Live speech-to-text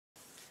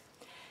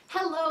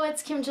Hello,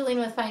 it's Kim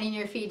Jolene with Finding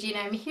Your Fiji, and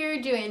I'm here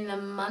doing the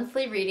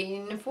monthly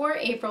reading for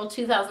April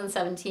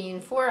 2017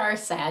 for our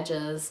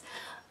Sages.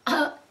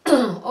 Oh,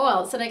 all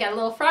of a sudden I got a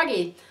little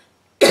froggy.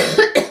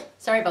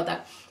 Sorry about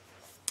that.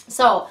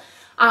 So,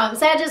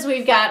 Sages,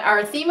 we've got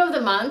our theme of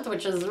the month,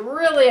 which is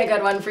really a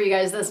good one for you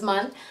guys this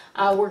month.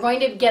 We're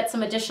going to get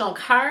some additional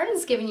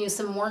cards, giving you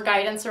some more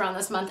guidance around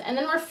this month, and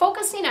then we're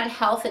focusing on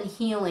health and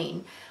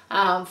healing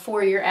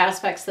for your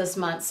aspects this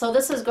month. So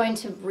this is going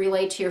to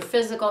relate to your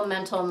physical,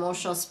 mental,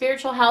 emotional,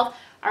 spiritual health.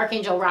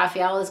 Archangel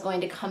Raphael is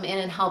going to come in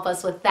and help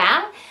us with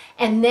that.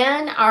 And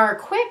then our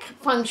quick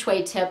feng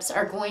shui tips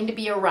are going to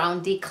be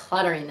around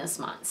decluttering this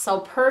month. So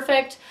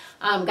perfect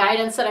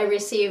guidance that I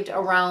received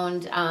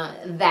around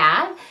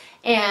that.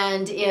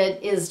 And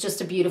it is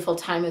just a beautiful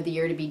time of the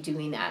year to be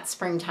doing that.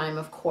 Springtime,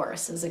 of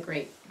course, is a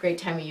great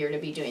time of year to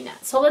be doing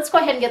that. So let's go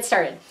ahead and get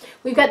started.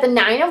 We've got the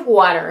Nine of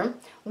Water.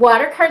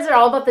 Water cards are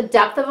all about the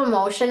depth of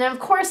emotion. And of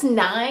course,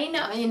 9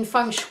 in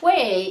feng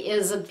shui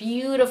is a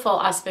beautiful,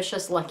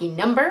 auspicious, lucky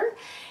number.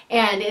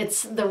 And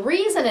it's the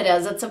reason it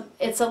is,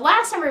 it's the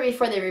last number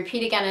before they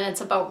repeat again, and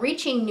it's about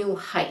reaching new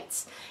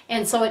heights.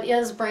 And so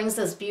it brings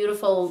this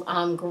beautiful,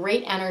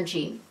 great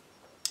energy.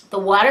 The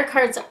water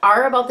cards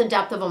are about the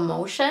depth of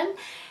emotion,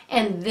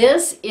 and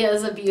this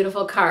is a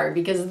beautiful card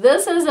because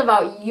this is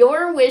about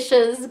your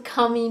wishes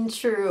coming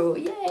true.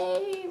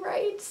 Yay,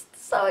 right?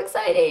 So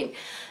exciting.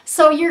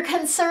 So your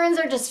concerns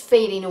are just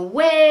fading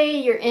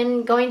away.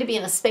 You're going to be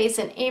in a space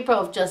in April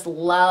of just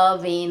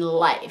loving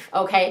life,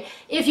 okay?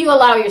 If you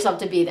allow yourself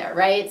to be there,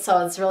 right?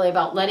 So it's really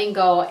about letting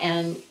go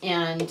and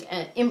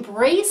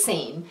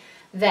embracing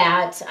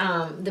that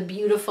the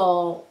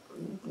beautiful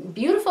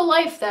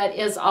life that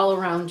is all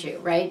around you,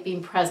 right?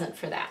 Being present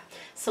for that.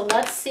 So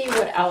let's see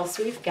what else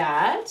we've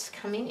got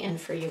coming in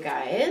for you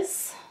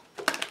guys.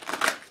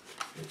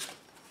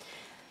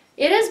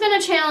 It has been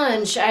a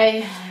challenge,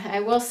 I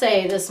will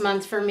say, this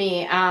month for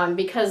me,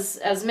 because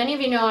as many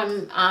of you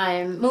know,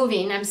 I'm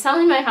moving. I'm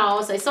selling my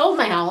house. I sold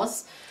my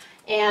house,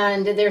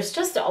 and there's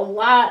just a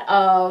lot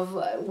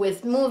of,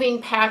 with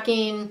moving,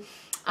 packing,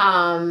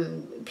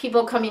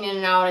 people coming in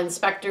and out,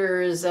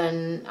 inspectors,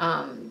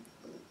 and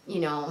you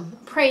know,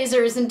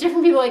 appraisers and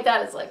different people like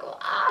that. It's like,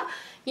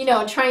 you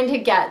know, trying to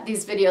get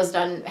these videos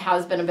done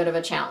has been a bit of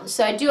a challenge.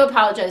 So I do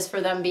apologize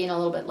for them being a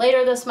little bit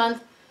later this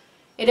month.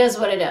 It is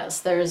what it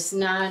is. There's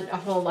not a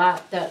whole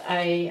lot that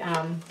I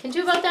can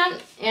do about that.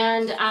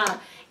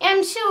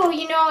 And too,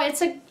 you know,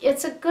 it's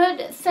a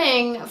good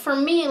thing for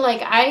me.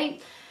 Like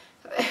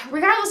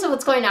regardless of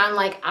what's going on,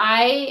 like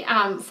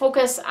I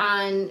focus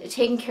on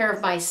taking care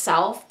of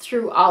myself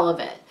through all of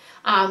it.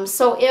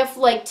 So if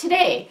like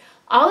today,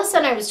 all of a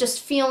sudden I was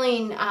just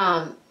feeling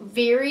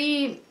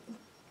very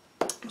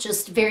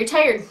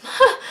tired.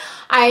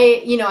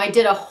 I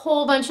did a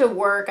whole bunch of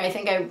work. I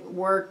think I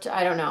worked,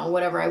 I don't know,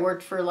 whatever. I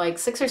worked for like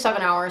 6 or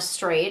 7 hours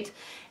straight,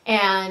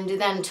 and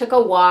then took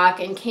a walk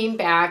and came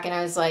back, and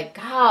I was like,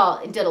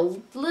 oh, I did a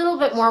little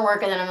bit more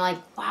work, and then I'm like,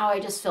 wow, I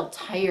just feel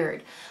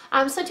tired.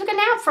 So I took a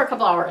nap for a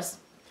couple hours.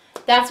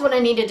 That's what I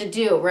needed to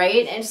do,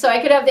 right? And so I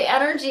could have the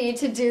energy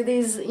to do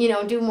these, you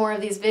know, do more of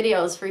these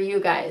videos for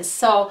you guys.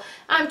 So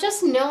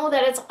just know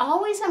that it's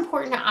always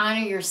important to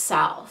honor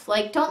yourself.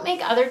 Like, don't make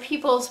other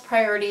people's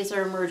priorities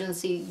or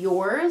emergency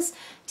yours.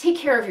 Take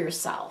care of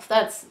yourself.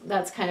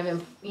 That's kind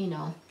of, you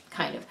know,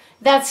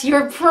 that's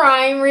your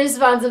prime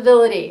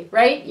responsibility,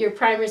 right? Your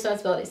prime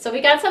responsibility. So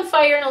we got some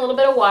fire and a little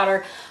bit of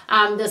water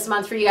this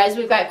month for you guys.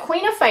 We've got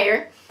Queen of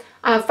Fire.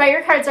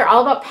 Fire cards are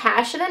all about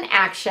passion and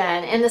action,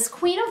 and this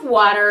Queen of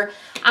Water,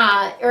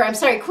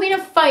 Queen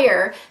of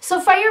Fire. So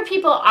fire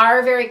people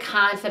are very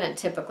confident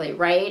typically,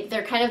 right?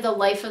 They're kind of the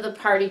life of the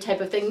party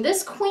type of thing.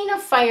 This Queen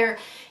of Fire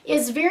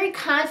is very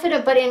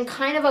confident, but in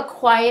kind of a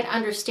quiet,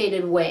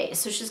 understated way.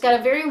 So she's got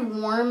a very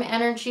warm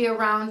energy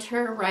around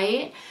her,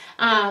 right?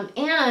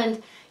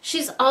 And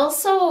she's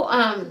also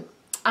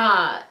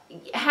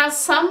has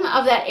some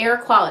of that air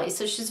quality.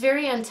 So she's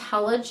very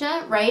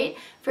intelligent, right?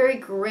 Very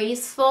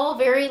graceful,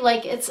 very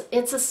like, it's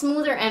a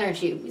smoother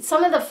energy.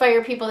 Some of the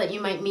fire people that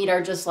you might meet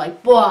are just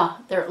like, blah,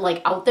 they're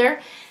like out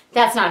there.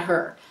 That's not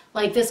her.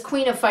 Like this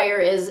Queen of Fire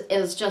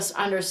is just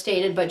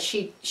understated, but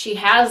she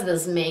has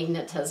this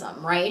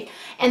magnetism, right?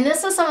 And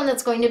this is someone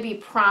that's going to be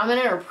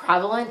prominent or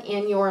prevalent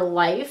in your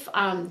life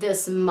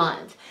this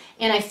month.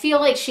 And I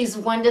feel like she's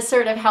one to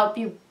sort of help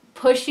you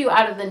push you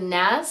out of the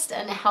nest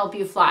and help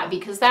you fly,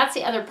 because that's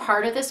the other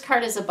part of this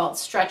card, is about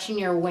stretching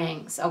your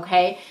wings,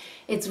 okay?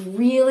 It's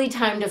really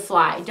time to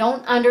fly.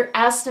 Don't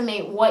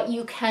underestimate what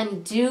you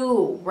can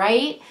do,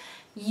 right?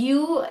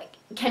 You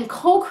can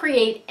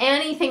co-create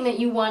anything that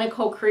you want to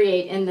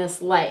co-create in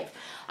this life.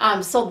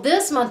 So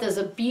this month is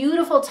a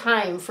beautiful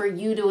time for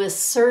you to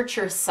assert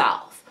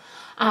yourself.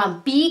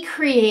 Be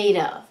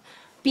creative.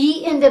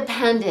 Be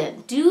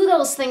independent. Do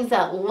those things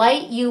that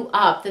light you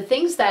up, the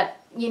things that,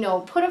 you know,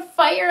 put a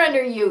fire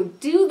under you.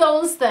 Do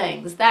those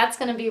things. That's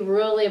going to be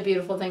really a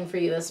beautiful thing for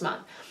you this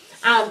month.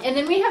 And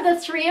then we have the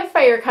Three of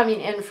Fire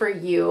coming in for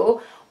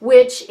you.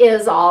 which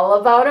is all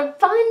about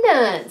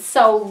abundance.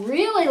 So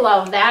really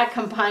love that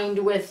combined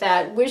with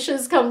that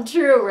wishes come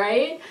true,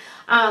 right?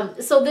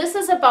 So this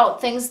is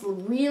about things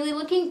really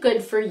looking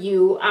good for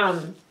you.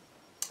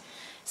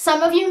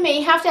 Some of you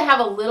may have to have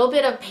a little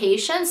bit of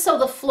patience. So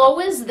the flow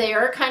is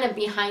there kind of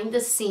behind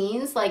the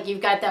scenes, like you've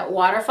got that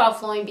waterfall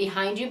flowing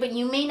behind you, but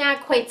you may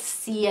not quite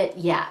see it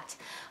yet.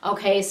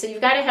 Okay, so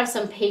you've got to have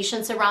some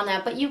patience around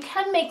that, but you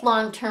can make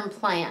long-term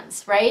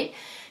plans, right?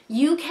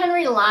 You can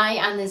rely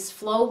on this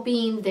flow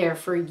being there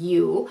for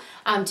you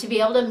to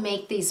be able to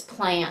make these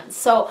plans.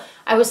 So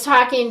I was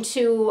talking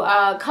to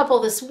a couple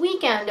this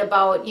weekend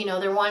about, you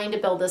know, they're wanting to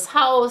build this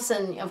house,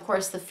 and of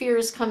course the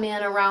fears come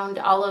in around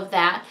all of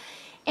that.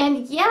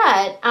 And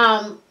yet,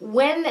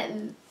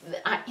 in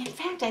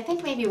fact, I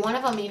think maybe one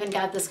of them even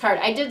got this card.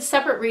 I did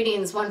separate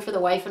readings, one for the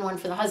wife and one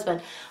for the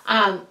husband.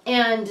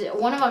 And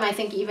one of them, I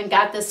think, even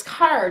got this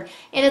card.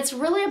 And it's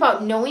really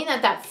about knowing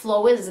that that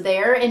flow is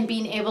there and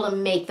being able to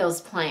make those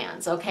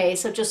plans, okay?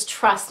 So just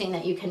trusting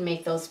that you can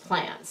make those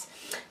plans.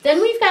 Then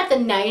we've got the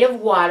Knight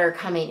of Water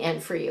coming in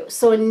for you.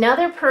 So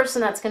another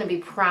person that's going to be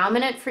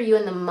prominent for you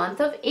in the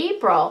month of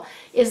April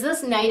is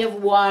this Knight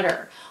of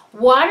Water.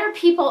 Water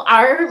people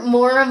are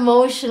more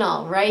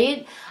emotional,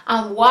 right?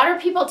 Water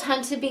people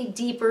tend to be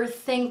deeper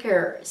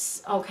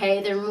thinkers,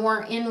 okay? They're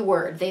more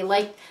inward. They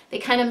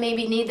kind of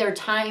maybe need their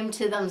time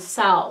to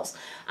themselves.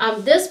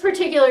 This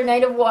particular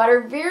Knight of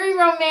Water, very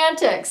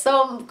romantic,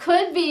 so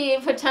could be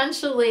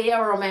potentially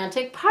a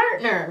romantic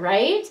partner,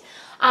 right?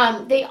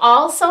 They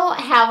also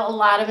have a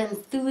lot of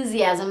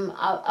enthusiasm,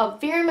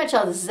 very much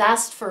a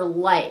zest for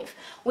life,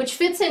 which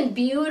fits in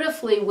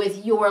beautifully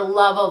with your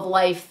love of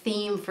life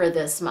theme for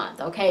this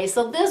month, okay?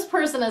 So this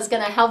person is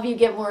going to help you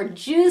get more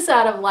juice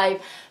out of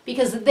life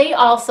because they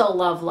also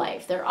love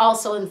life. They're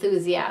also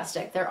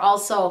enthusiastic. They're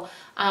also,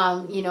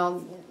 you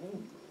know,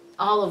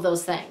 all of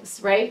those things,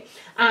 right?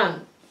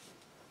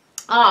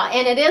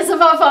 And it is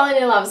about falling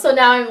in love. So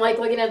now I'm like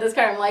looking at this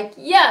card, I'm like,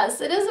 yes,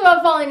 it is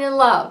about falling in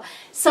love.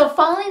 So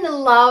falling in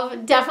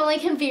love definitely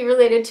can be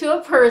related to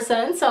a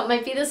person. So it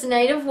might be this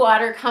Knight of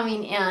Water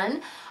coming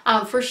in.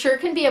 For sure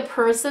can be a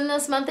person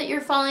this month that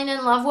you're falling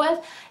in love with.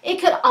 It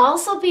could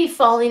also be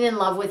falling in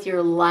love with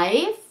your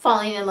life,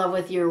 falling in love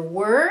with your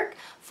work,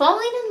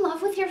 falling in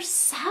love with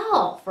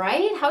yourself,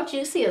 right? How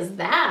juicy is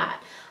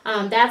that?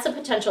 That's a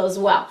potential as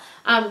well.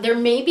 There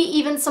may be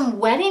even some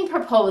wedding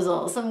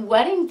proposals, some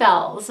wedding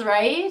bells,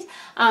 right?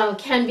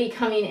 Can be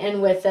coming in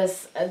with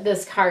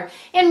this card.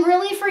 And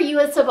really for you,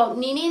 it's about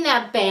needing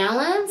that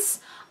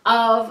balance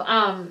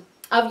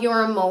of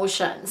your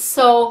emotions.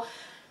 So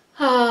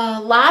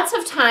lots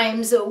of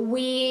times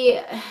we,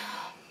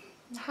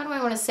 how do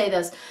I want to say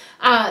this?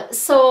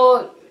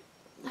 So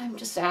I'm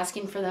just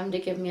asking for them to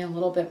give me a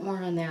little bit more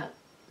on that.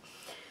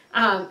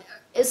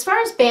 As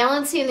far as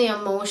balancing the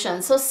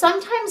emotions, so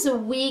sometimes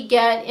we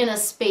get in a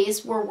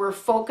space where we're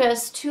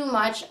focused too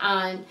much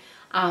on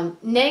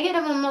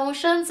negative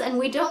emotions and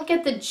we don't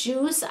get the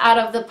juice out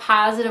of the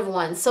positive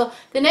ones. So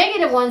the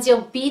negative ones,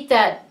 you'll beat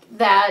that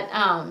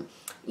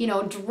you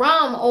know,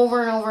 drum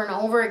over and over and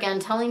over again,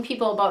 telling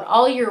people about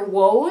all your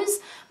woes.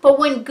 But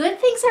when good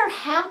things are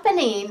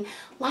happening,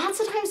 lots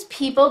of times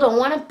people don't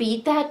want to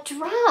beat that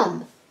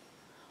drum.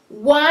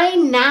 Why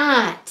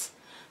not?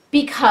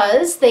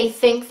 Because they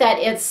think that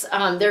it's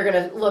they're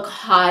going to look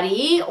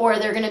haughty or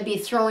they're going to be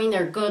throwing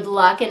their good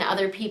luck in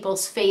other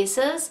people's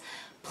faces.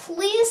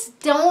 Please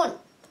don't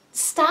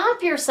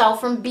stop yourself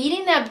from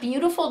beating that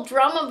beautiful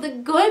drum of the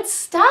good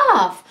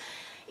stuff.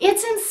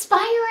 It's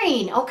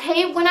inspiring,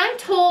 okay? When I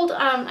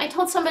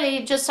told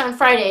somebody just on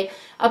Friday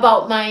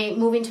about my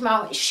moving to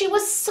Maui, she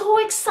was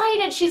so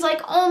excited. She's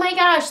like, oh my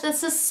gosh,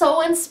 this is so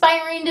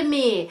inspiring to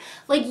me.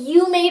 Like,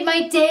 you made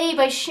my day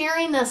by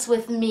sharing this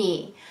with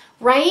me,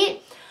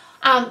 right?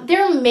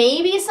 There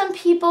may be some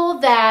people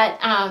that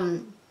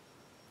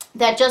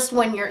that just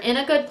when you're in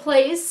a good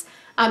place,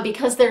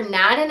 because they're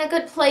not in a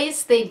good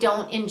place, they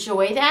don't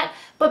enjoy that.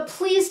 But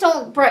please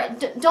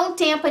don't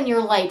dampen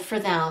your light for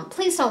them.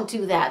 Please don't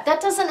do that.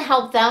 That doesn't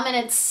help them, and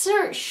it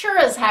sure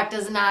as heck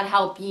does not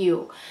help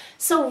you.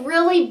 So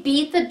really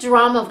beat the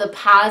drum of the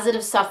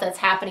positive stuff that's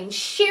happening.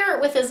 Share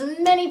it with as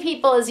many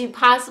people as you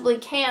possibly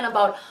can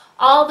about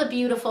all the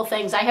beautiful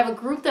things. I have a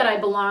group that I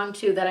belong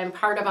to that I'm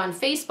part of on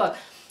Facebook.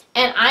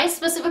 And I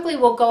specifically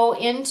will go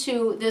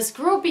into this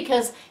group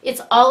because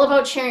it's all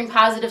about sharing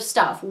positive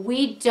stuff.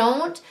 We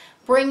don't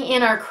bring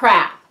in our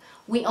crap.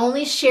 We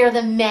only share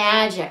the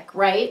magic,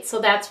 right? So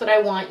that's what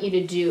I want you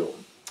to do.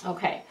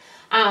 Okay.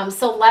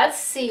 So let's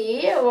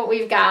see what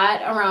we've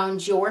got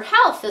around your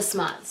health this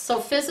month. So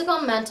physical,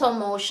 mental,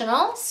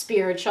 emotional,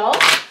 spiritual.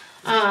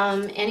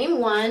 Any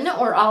one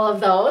or all of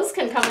those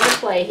can come into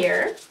play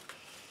here.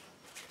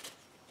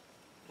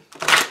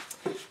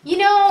 You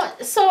know,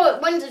 so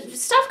when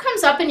stuff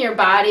comes up in your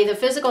body, the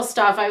physical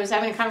stuff, I was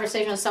having a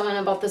conversation with someone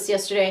about this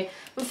yesterday.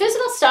 When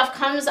physical stuff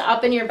comes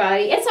up in your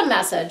body, it's a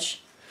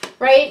message,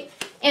 right?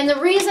 And the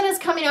reason it's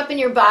coming up in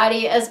your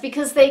body is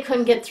because they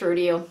couldn't get through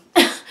to you.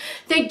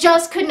 They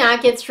just could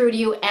not get through to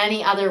you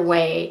any other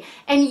way.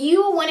 And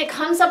you, when it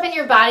comes up in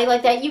your body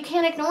like that, you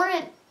can't ignore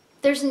it.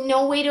 there's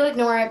no way to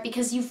ignore it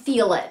because you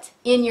feel it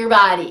in your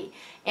body.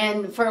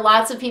 And for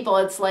lots of people,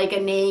 it's like a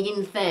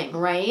nagging thing,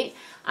 right?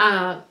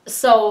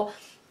 So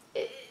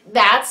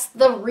that's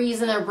the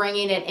reason they're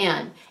bringing it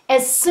in.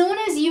 As soon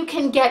as you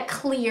can get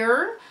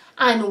clear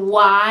on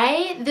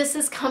why this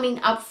is coming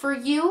up for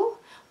you,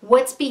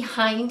 what's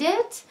behind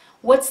it,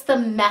 what's the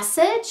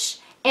message,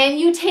 and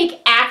you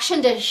take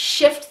action to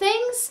shift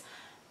things,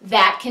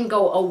 that can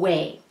go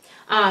away.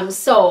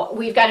 So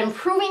we've got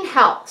improving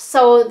health.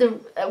 So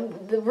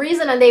the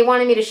reason they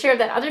wanted me to share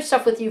that other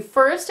stuff with you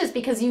first is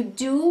because you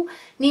do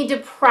need to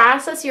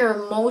process your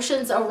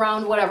emotions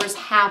around whatever's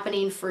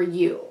happening for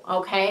you,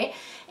 okay?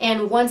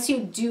 And once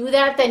you do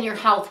that, then your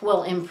health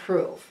will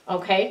improve,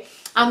 okay?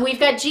 We've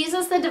got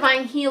Jesus, the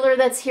divine healer,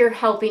 that's here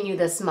helping you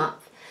this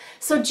month.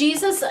 So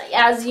Jesus,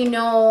 as you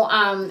know,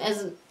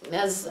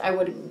 as I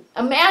would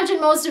imagine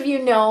most of you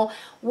know,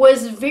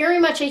 was very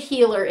much a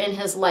healer in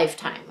his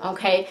lifetime,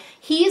 okay?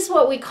 He's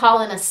what we call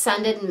an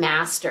ascended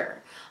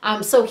master.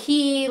 So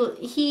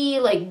he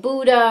like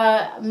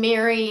Buddha,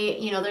 Mary,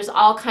 you know, there's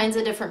all kinds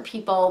of different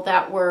people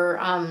that were,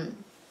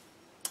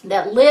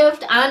 that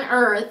lived on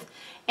earth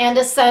and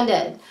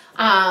ascended.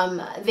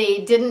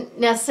 They didn't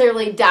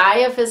necessarily die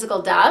a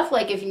physical death.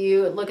 Like if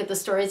you look at the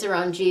stories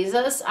around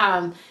Jesus,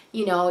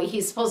 you know,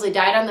 he supposedly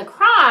died on the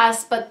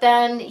cross, but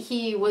then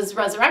he was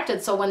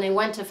resurrected. So when they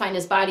went to find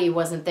his body, he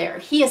wasn't there.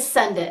 He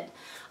ascended.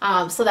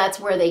 So that's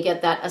where they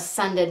get that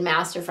ascended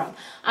master from.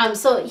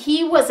 So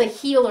he was a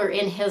healer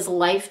in his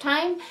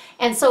lifetime.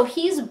 And so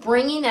he's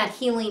bringing that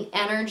healing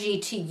energy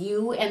to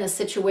you and the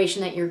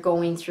situation that you're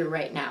going through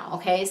right now.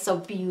 Okay, so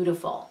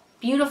beautiful,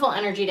 beautiful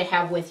energy to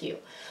have with you.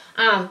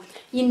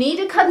 You need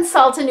to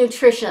consult a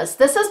nutritionist.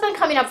 This has been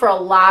coming up for a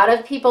lot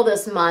of people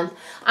this month.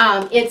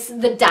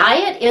 The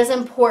diet is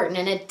important,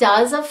 and it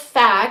does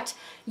affect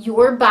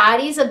your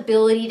body's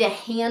ability to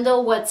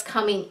handle what's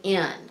coming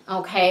in,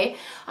 okay?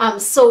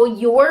 So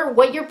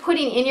what you're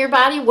putting in your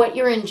body, what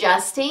you're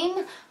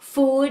ingesting,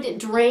 food,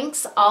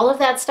 drinks, all of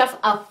that stuff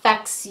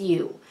affects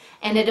you,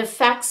 and it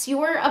affects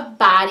your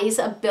body's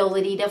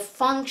ability to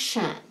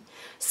function.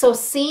 So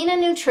seeing a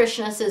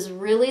nutritionist is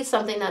really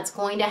something that's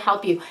going to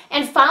help you.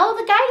 And follow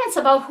the guidance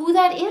about who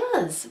that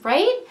is,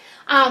 right?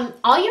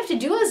 All you have to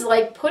do is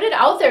like put it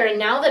out there, and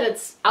now that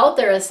it's out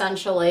there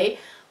essentially,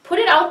 put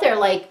it out there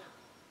like,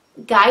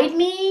 guide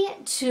me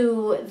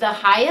to the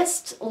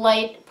highest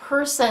light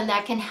person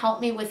that can help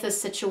me with this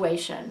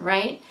situation,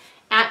 right?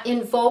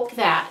 Invoke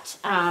that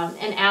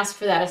and ask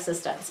for that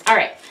assistance. All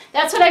right,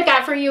 that's what I've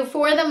got for you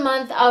for the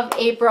month of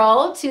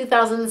April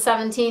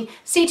 2017.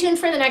 Stay tuned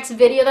for the next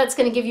video that's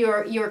going to give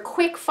you your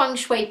quick feng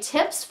shui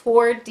tips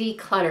for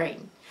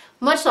decluttering.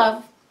 Much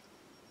love.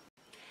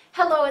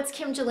 Hello, it's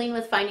Kim Jolene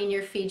with Finding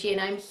Your Fiji, and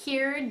I'm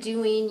here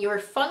doing your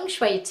feng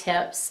shui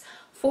tips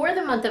for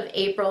the month of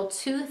April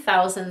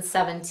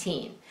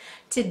 2017.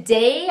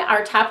 Today,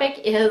 our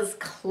topic is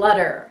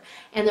clutter.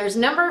 And there's a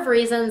number of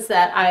reasons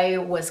that I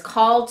was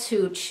called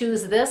to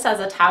choose this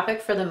as a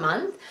topic for the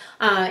month.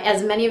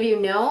 As many of you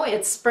know,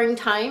 it's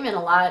springtime in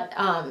a lot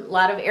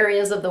of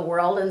areas of the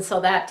world, and so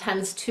that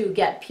tends to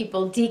get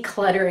people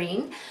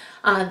decluttering.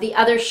 The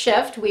other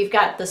shift, we've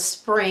got the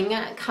spring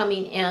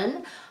coming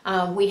in.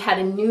 We had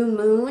a new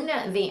moon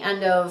at the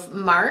end of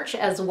March,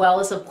 as well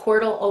as a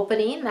portal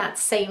opening that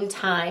same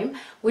time,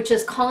 which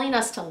is calling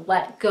us to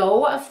let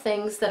go of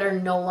things that are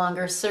no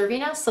longer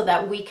serving us so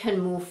that we can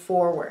move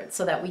forward,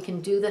 so that we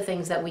can do the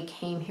things that we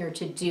came here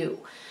to do.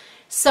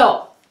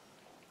 So,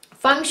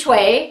 feng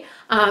shui,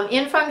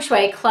 in feng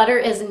shui, clutter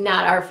is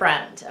not our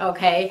friend,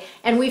 okay?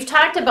 And we've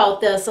talked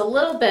about this a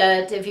little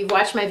bit. If you've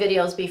watched my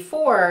videos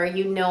before,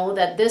 you know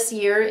that this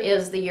year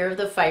is the year of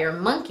the fire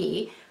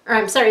monkey, or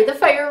I'm sorry, the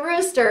fire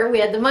rooster. We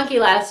had the monkey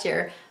last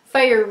year.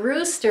 Fire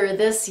rooster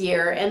this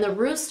year, and the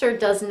rooster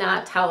does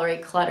not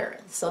tolerate clutter.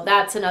 So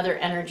that's another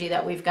energy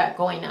that we've got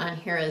going on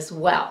here as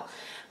well.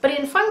 But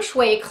in feng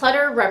shui,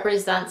 clutter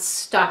represents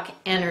stuck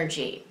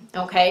energy.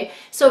 Okay,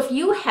 so if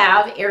you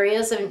have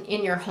areas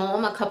in your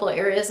home, a couple of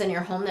areas in your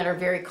home that are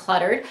very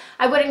cluttered,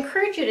 I would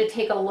encourage you to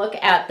take a look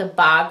at the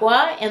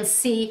Bagua and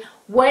see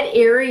what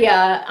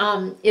area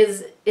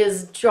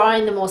is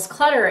drawing the most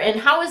clutter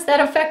and how is that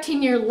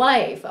affecting your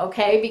life,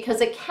 okay?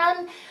 Because it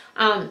can,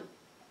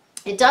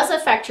 it does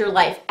affect your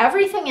life.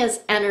 Everything is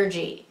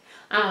energy.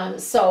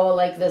 So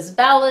like this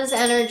bell is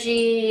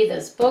energy,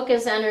 this book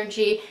is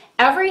energy,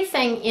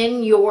 everything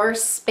in your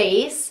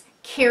space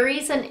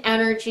carries an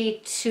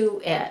energy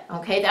to it,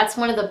 okay? That's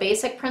one of the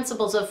basic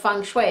principles of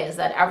feng shui, is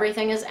that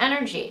everything is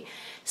energy.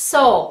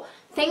 So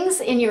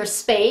things in your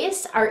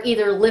space are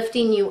either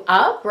lifting you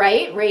up,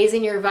 right?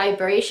 Raising your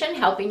vibration,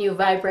 helping you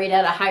vibrate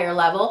at a higher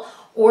level,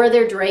 or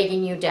they're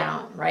dragging you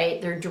down,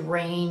 right? They're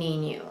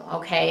draining you,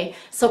 okay?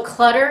 So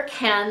clutter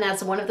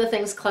that's one of the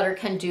things clutter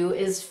can do,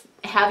 is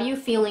have you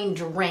feeling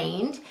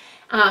drained.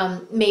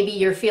 Maybe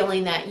you're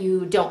feeling that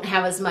you don't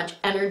have as much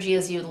energy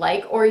as you'd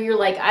like, or you're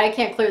like, I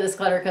can't clear this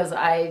clutter because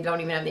I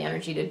don't even have the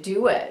energy to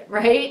do it,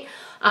 right?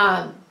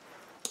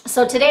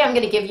 So today I'm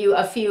going to give you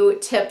a few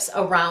tips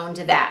around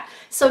that.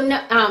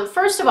 So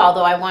first of all,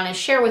 though, I want to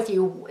share with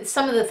you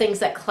some of the things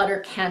that clutter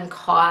can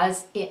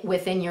cause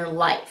within your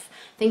life.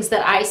 Things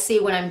that I see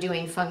when I'm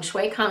doing feng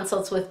shui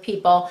consults with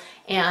people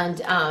and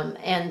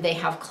they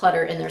have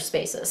clutter in their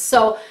spaces.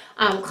 So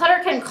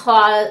clutter can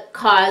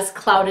cause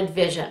clouded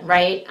vision,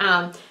 right?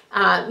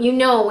 You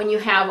know, when you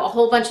have a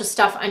whole bunch of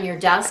stuff on your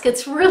desk,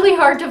 it's really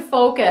hard to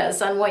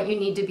focus on what you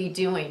need to be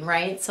doing,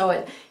 right? So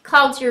it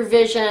clouds your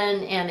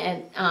vision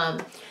and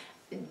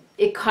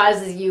it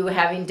causes you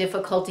having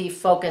difficulty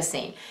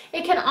focusing.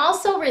 It can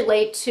also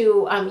relate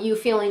to you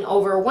feeling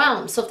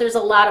overwhelmed. So if there's a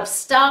lot of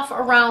stuff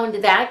around,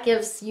 that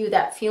gives you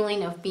that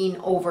feeling of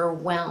being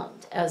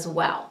overwhelmed as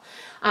well.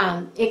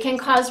 It can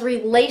cause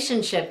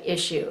relationship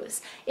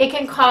issues. It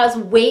can cause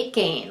weight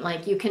gain,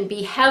 like you can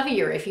be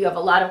heavier. If you have a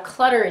lot of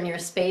clutter in your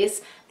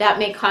space, that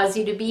may cause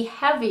you to be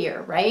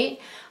heavier, right?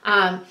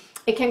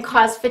 It can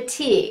cause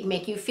fatigue,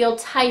 make you feel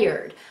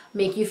tired,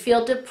 make you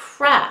feel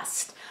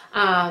depressed.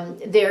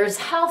 There's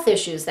health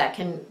issues that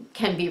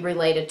can be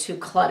related to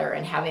clutter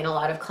and having a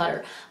lot of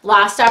clutter.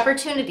 Lost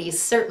opportunities,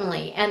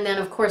 certainly. And then,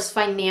 of course,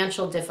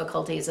 financial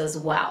difficulties as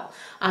well.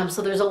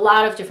 So there's a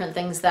lot of different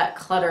things that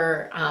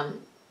clutter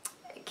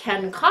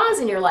can cause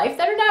in your life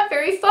that are not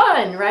very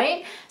fun,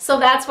 right? So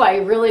that's why I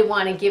really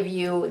want to give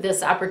you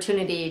this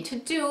opportunity to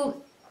do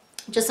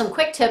just some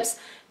quick tips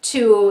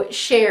to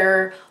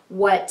share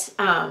what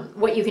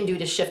you can do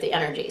to shift the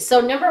energy.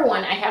 So number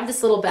one, I have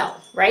this little bell,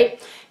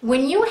 right?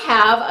 When you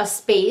have a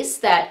space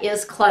that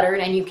is cluttered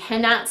and you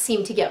cannot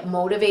seem to get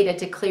motivated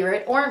to clear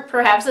it, or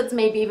perhaps it's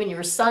maybe even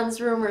your son's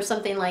room or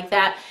something like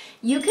that,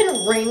 you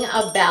can ring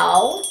a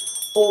bell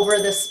over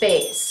the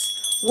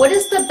space. What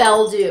does the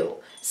bell do?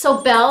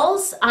 So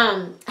bells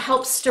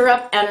help stir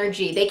up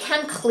energy. They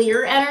can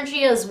clear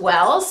energy as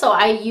well. So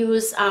I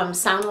use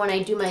sound when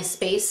I do my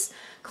space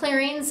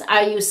clearings.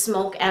 I use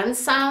smoke and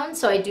sound,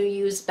 so I do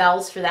use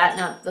bells for that,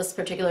 not this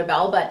particular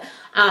bell, but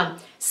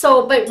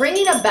but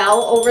ringing a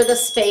bell over the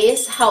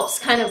space helps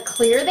kind of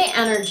clear the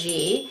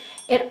energy.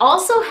 It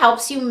also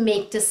helps you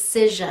make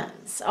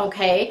decisions,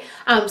 okay?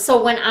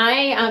 So when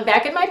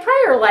back in my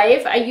prior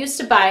life, I used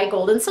to buy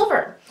gold and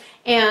silver.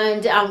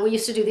 And we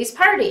used to do these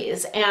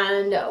parties,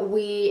 and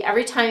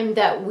every time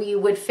that we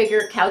would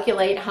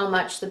calculate how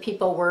much the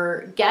people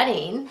were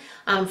getting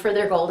for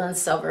their gold and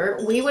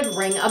silver, we would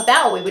ring a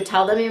bell. We would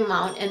tell them the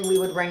amount and we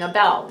would ring a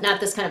bell. Not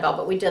this kind of bell,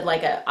 but we did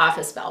like an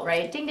office bell,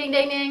 right? Ding, ding,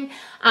 ding, ding.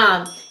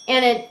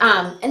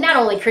 And that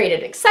only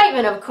created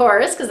excitement, of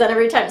course, because then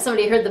every time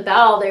somebody heard the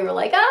bell, they were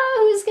like,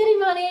 oh, who's getting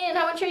money and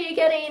how much are you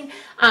getting?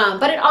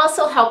 But it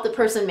also helped the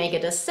person make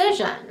a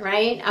decision,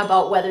 right,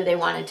 about whether they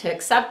wanted to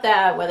accept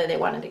that, whether they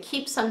wanted to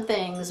keep some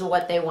things,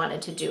 what they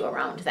wanted to do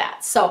around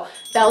that. So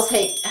bells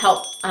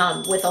help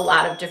with a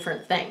lot of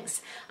different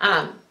things.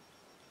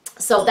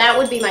 So that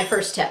would be my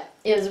first tip,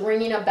 is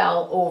ringing a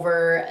bell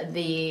over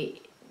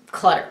the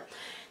clutter.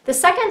 The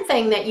second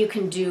thing that you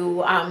can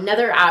do,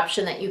 another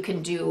option that you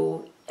can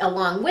do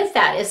along with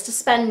that, is to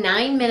spend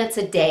 9 minutes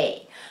a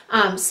day.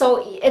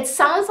 So it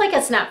sounds like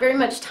it's not very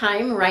much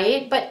time,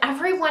 right? But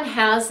everyone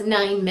has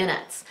 9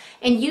 minutes.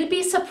 And you'd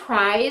be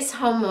surprised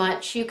how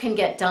much you can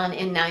get done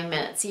in 9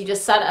 minutes. You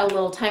just set a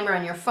little timer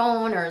on your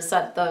phone or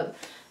set the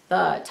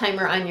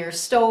timer on your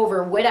stove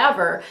or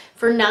whatever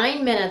for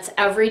 9 minutes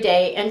every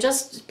day, and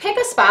just pick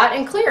a spot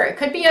and clear. It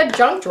could be a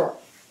junk drawer.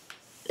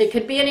 It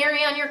could be an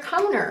area on your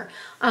counter.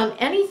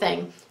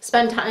 Anything.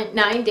 Spend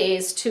 9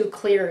 days to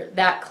clear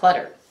that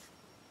clutter.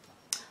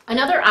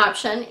 Another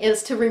option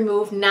is to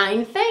remove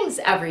 9 things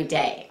every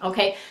day,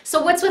 okay?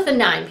 So what's with the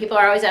 9? People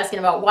are always asking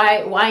about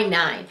why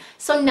 9?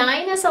 So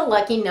 9 is a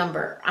lucky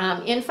number.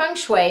 In Feng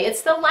Shui,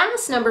 it's the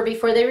last number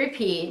before they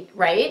repeat,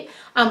 right?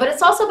 But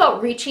it's also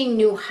about reaching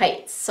new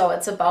heights. So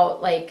it's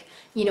about, like,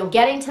 you know,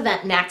 getting to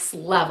that next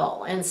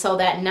level. And so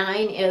that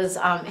 9 is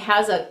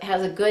has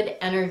a good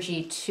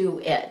energy to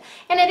it.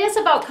 And it is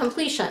about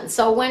completion.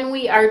 So when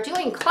we are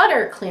doing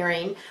clutter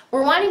clearing,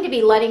 we're wanting to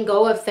be letting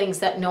go of things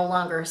that no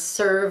longer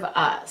serve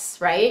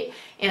us, right?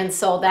 And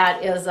so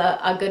that is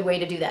a good way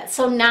to do that.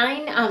 So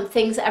 9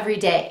 things every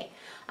day.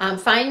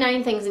 Find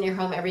 9 things in your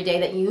home every day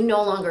that you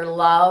no longer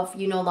love,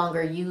 you no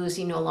longer use,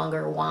 you no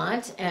longer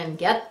want, and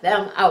get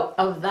them out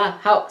of the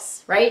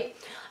house, right?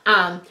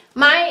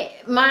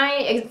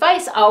 My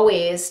advice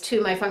always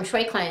to my Feng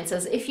Shui clients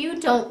is, if you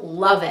don't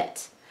love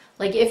it,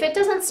 like if it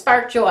doesn't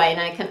spark joy, and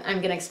I'm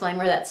going to explain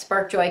where that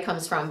spark joy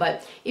comes from,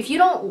 but if you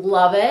don't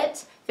love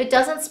it, if it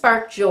doesn't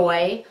spark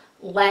joy,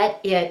 let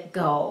it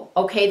go,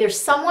 okay? There's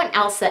someone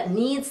else that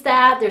needs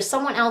that. There's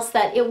someone else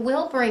that it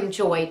will bring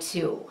joy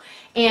to,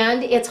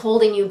 and it's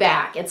holding you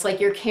back. It's like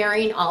you're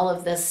carrying all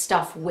of this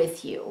stuff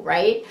with you,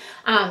 right?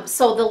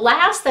 So the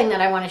last thing that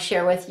I want to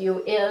share with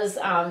you is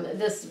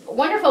this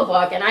wonderful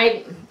book, and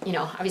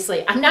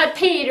obviously I'm not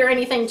paid or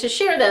anything to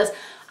share this.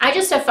 I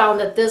just have found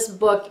that this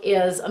book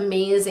is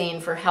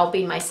amazing for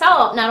helping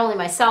myself, not only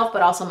myself,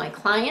 but also my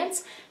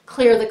clients,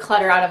 clear the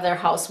clutter out of their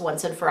house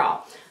once and for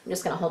all. I'm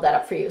just going to hold that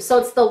up for you. So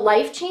it's The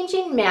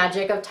Life-Changing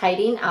Magic of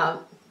Tidying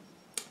Up.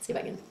 Let's see if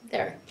I can,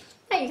 there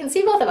Yeah, you can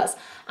see both of us.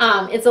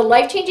 It's a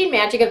life-changing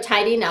magic of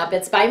tidying up.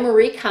 It's by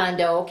Marie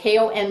Kondo,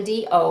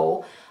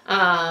 Kondo.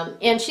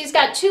 And she's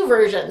got two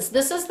versions.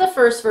 This is the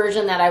first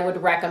version that I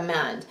would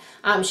recommend.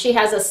 She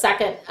has a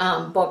second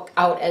book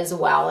out as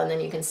well, and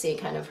then you can see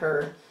kind of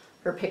her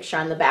picture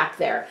on the back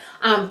there.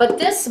 But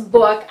this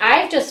book,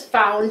 I've just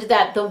found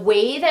that the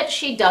way that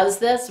she does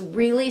this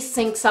really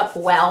syncs up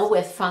well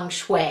with feng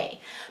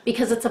shui,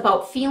 because it's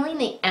about feeling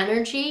the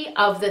energy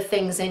of the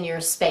things in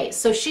your space.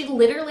 So she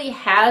literally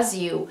has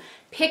you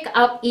pick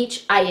up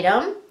each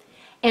item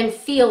and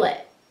feel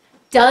it.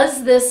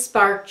 Does this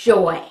spark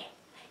joy?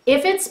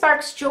 If it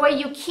sparks joy,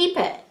 you keep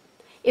it.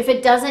 If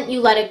it doesn't,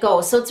 you let it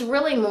go. So it's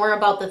really more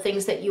about the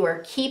things that you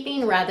are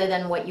keeping rather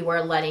than what you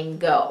are letting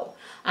go.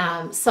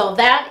 So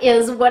that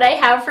is what I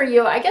have for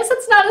you. I guess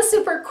it's not a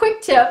super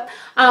quick tip,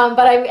 but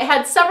I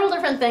had several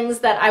different things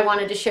that I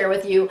wanted to share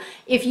with you.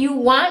 If you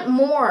want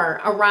more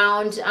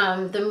around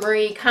the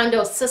Marie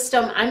Kondo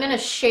system, I'm going to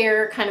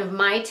share kind of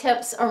my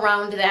tips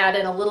around that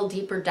and a little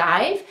deeper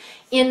dive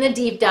in the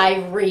deep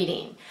dive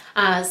reading.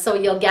 So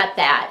you'll get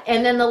that.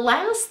 And then the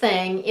last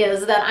thing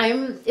is that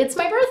it's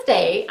my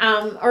birthday,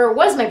 or it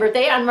was my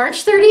birthday on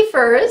March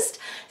 31st.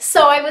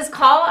 So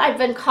I've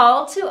been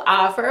called to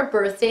offer a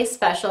birthday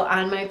special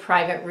on my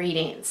private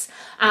readings.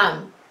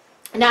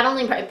 Not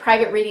only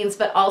private readings,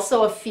 but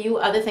also a few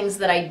other things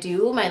that I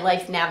do, my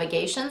life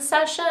navigation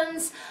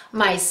sessions,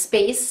 my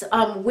space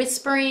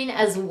whispering,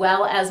 as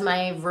well as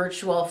my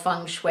virtual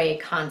feng shui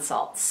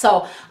consults.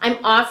 So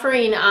I'm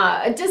offering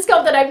a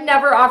discount that I've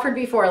never offered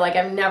before. Like,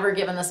 I've never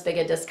given this big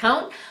a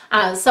discount.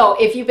 So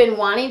if you've been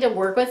wanting to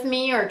work with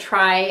me or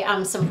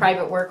try some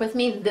private work with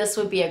me, this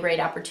would be a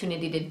great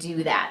opportunity to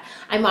do that.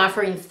 I'm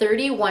offering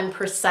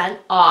 31%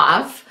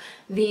 off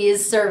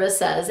these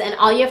services, and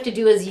all you have to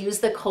do is use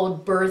the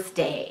code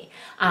birthday,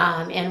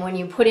 and when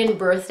you put in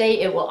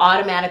birthday, it will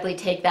automatically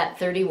take that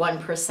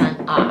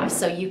 31% off,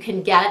 so you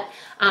can get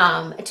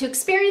to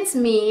experience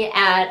me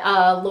at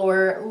a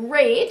lower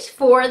rate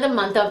for the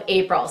month of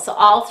April, so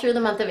all through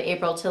the month of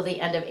April till the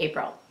end of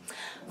April.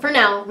 For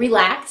now,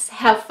 relax,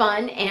 have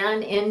fun,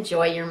 and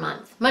enjoy your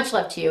month. Much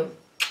love to you.